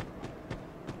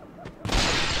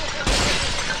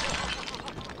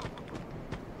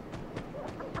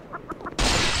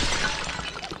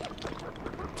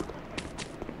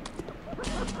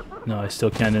 No, I still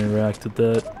can't interact with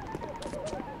that.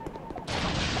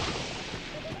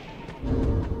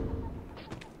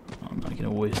 I'm not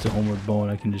gonna waste a homeward bone,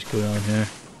 I can just go down here.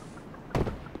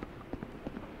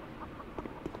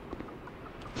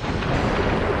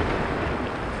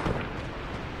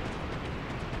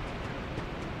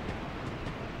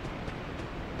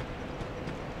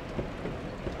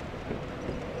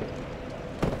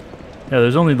 Yeah,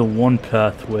 there's only the one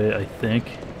pathway, I think.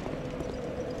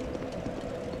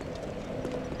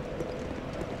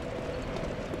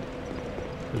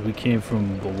 Because we came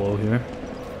from below here.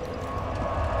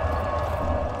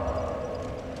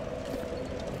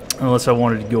 Unless I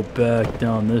wanted to go back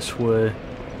down this way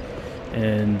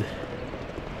and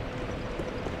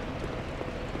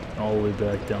all the way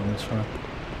back down this way.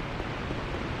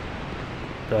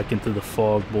 Back into the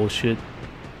fog bullshit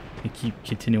and keep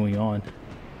continuing on.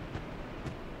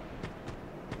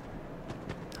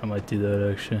 I might do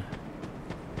that actually.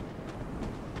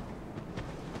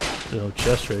 There's no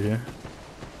chest right here.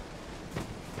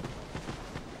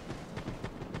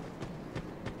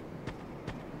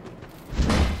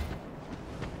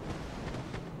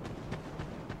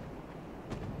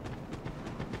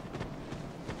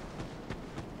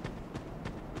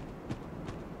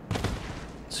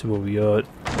 Let's see what we got.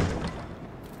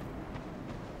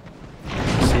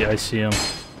 See, I see him.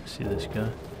 I see this guy.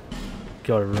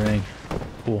 Got a ring.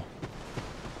 Cool.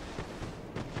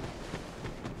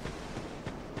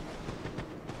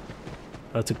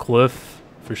 That's a cliff,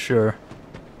 for sure.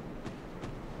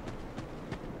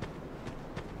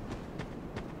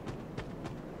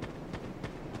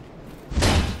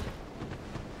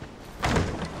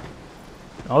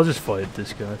 I'll just fight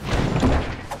this guy.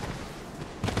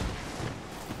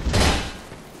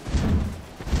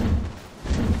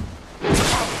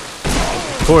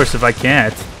 Of course, if I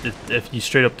can't, if you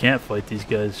straight up can't fight these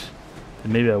guys,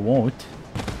 then maybe I won't.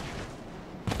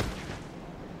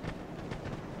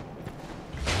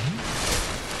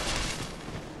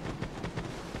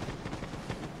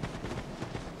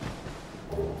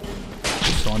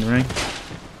 Sun ring.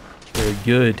 Very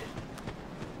good.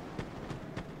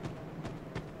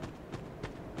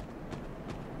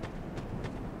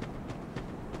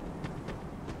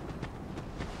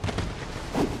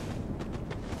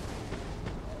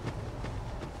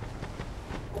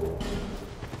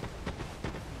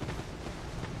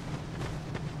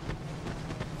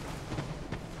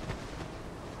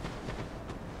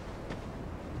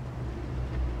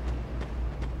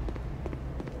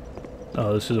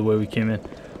 Oh, this is the way we came in.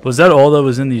 Was that all that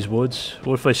was in these woods?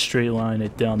 What if I straight line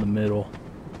it down the middle?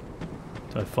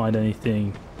 Do I find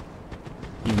anything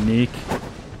unique?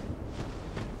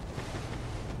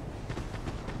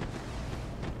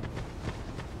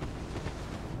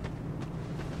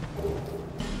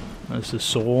 That's the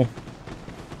soul.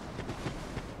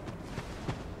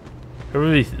 I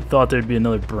really thought there'd be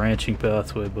another branching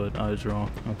pathway, but I was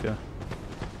wrong. Okay.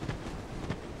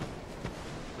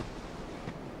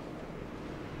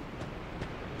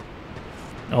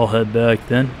 I'll head back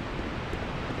then.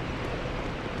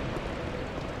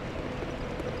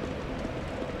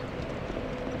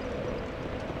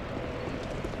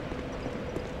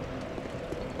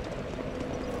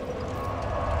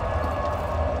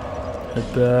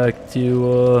 Head back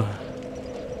to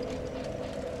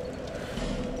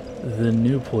the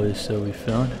new place that we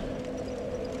found.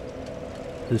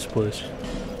 This place.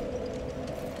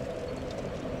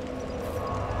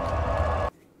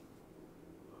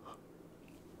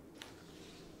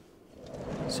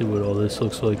 See what all this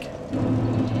looks like.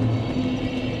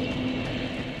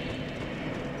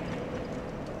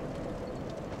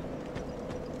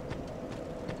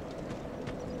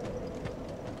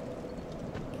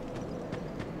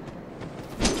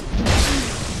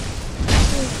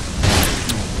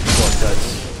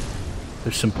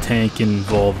 There's some tank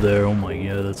involved there. Oh my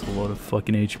god, that's a lot of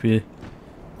fucking HP.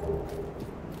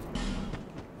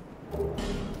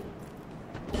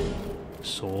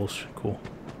 Souls, cool.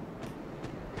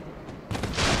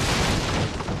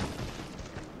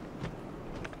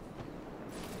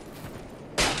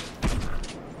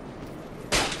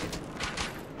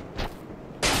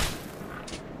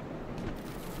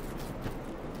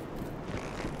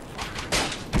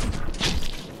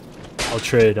 I'll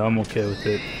trade. I'm okay with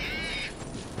it.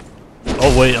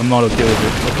 Oh wait, I'm not okay with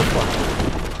it. What the fuck?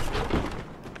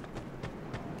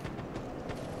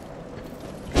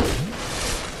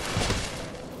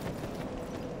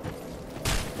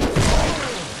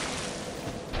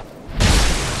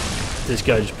 This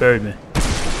guy just buried me.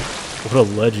 What a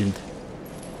legend.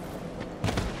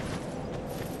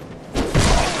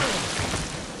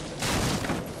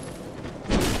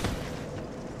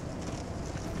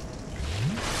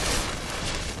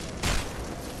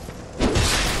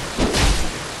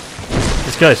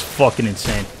 This guy's fucking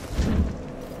insane.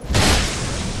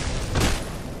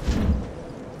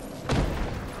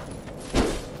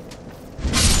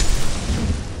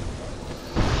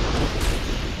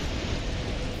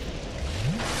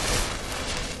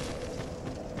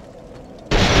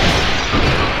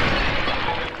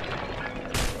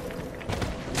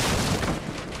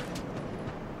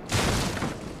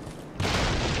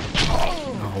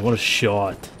 Oh, what a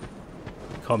shot.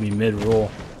 Caught me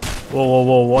mid-roll. Whoa, whoa,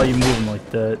 whoa, why are you moving like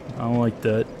that? I don't like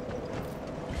that.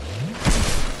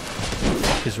 What the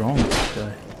fuck is wrong with this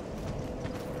guy?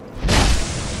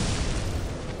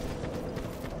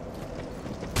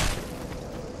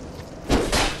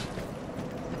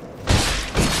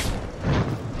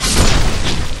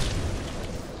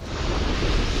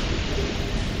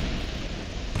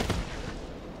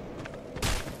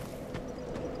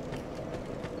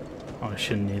 Oh, I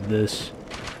shouldn't need this.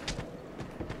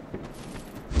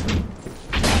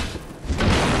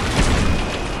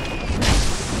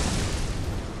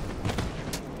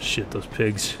 Shit, those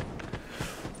pigs.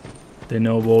 They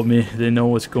know about me. They know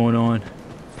what's going on.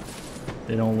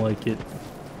 They don't like it.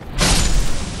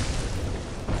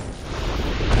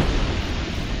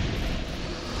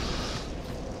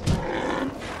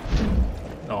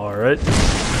 Alright.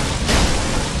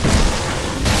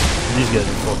 These guys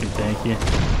are fucking tanky.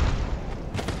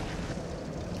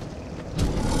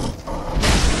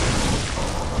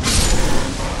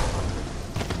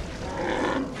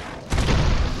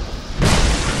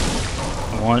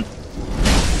 Want.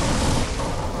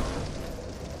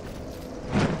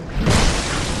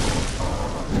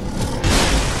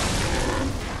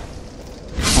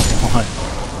 Come on.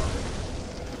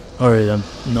 Alright, I'm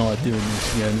not doing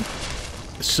this again.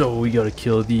 So we gotta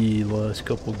kill the last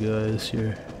couple guys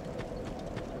here.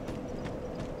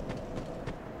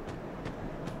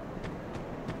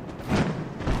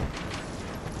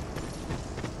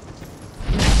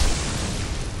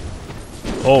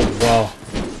 Oh wow.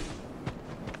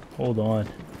 Hold on.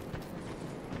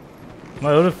 Am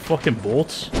I out of fucking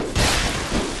bolts?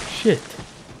 Shit.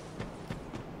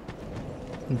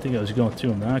 Didn't think I was going through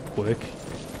them that quick.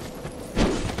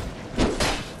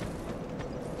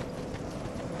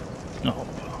 Oh,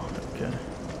 okay.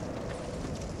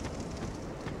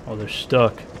 Oh, they're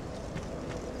stuck.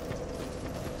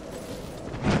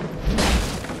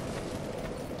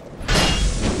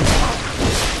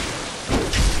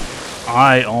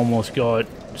 I almost got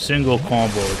single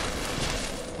comboed.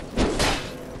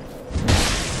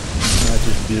 That's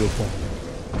just beautiful.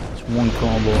 It's one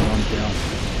combo and I'm down.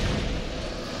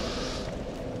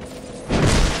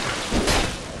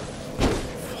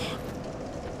 Fuck.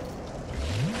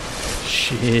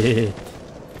 Shit.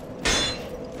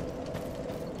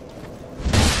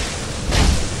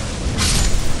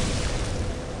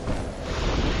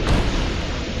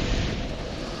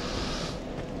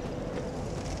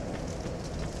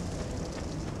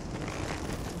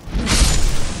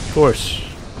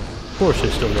 Of course I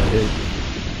still got hit.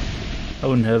 I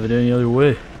wouldn't have it any other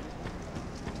way.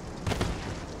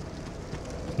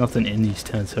 Nothing in these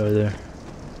tents, are there?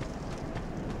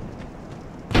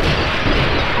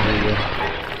 There we go.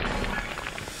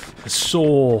 A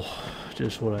soul.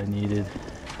 Just what I needed.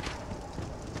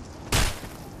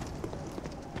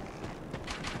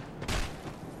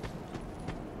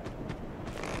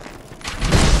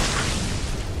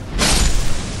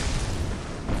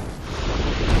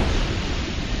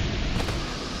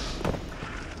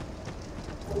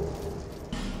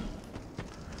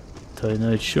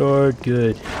 Titanite shard,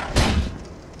 good.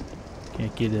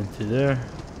 Can't get into there.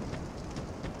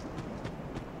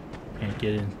 Can't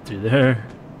get in through there.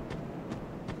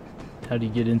 How do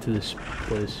you get into this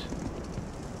place?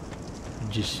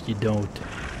 You don't.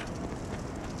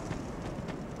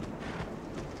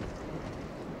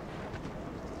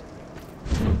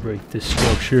 Break this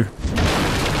structure.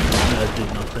 That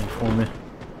did nothing for me.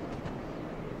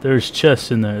 There's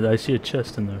chests in there. I see a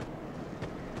chest in there.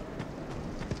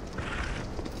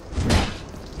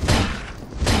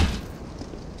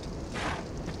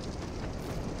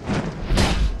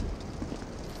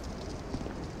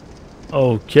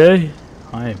 Okay,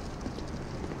 I am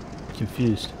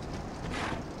confused.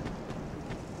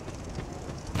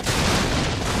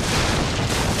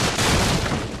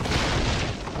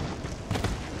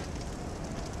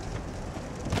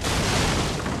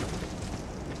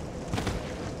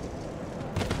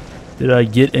 Did I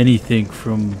get anything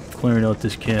from clearing out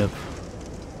this camp?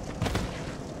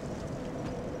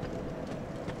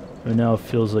 Right now it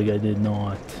feels like I did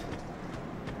not.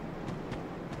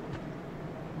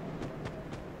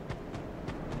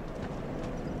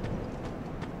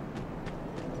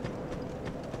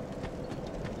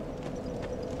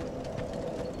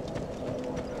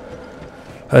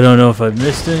 I don't know if I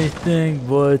missed anything,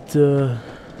 but it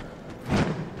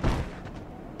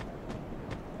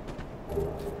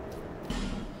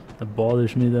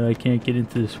bothers me that I can't get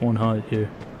into this one hut here.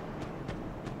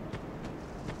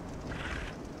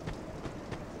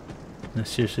 I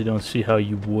seriously don't see how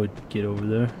you would get over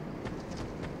there.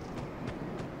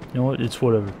 You know what? It's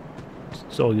whatever.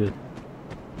 It's all good.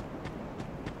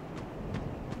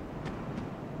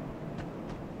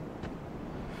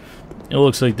 It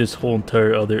looks like this whole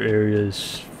entire other area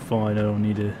is fine. I don't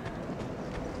need to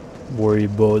worry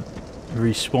about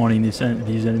respawning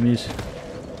these enemies.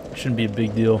 Shouldn't be a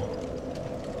big deal.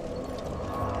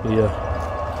 But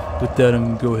yeah, with that, I'm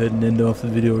gonna go ahead and end off the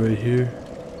video right here.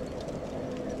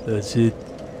 That's it.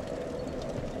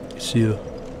 See ya.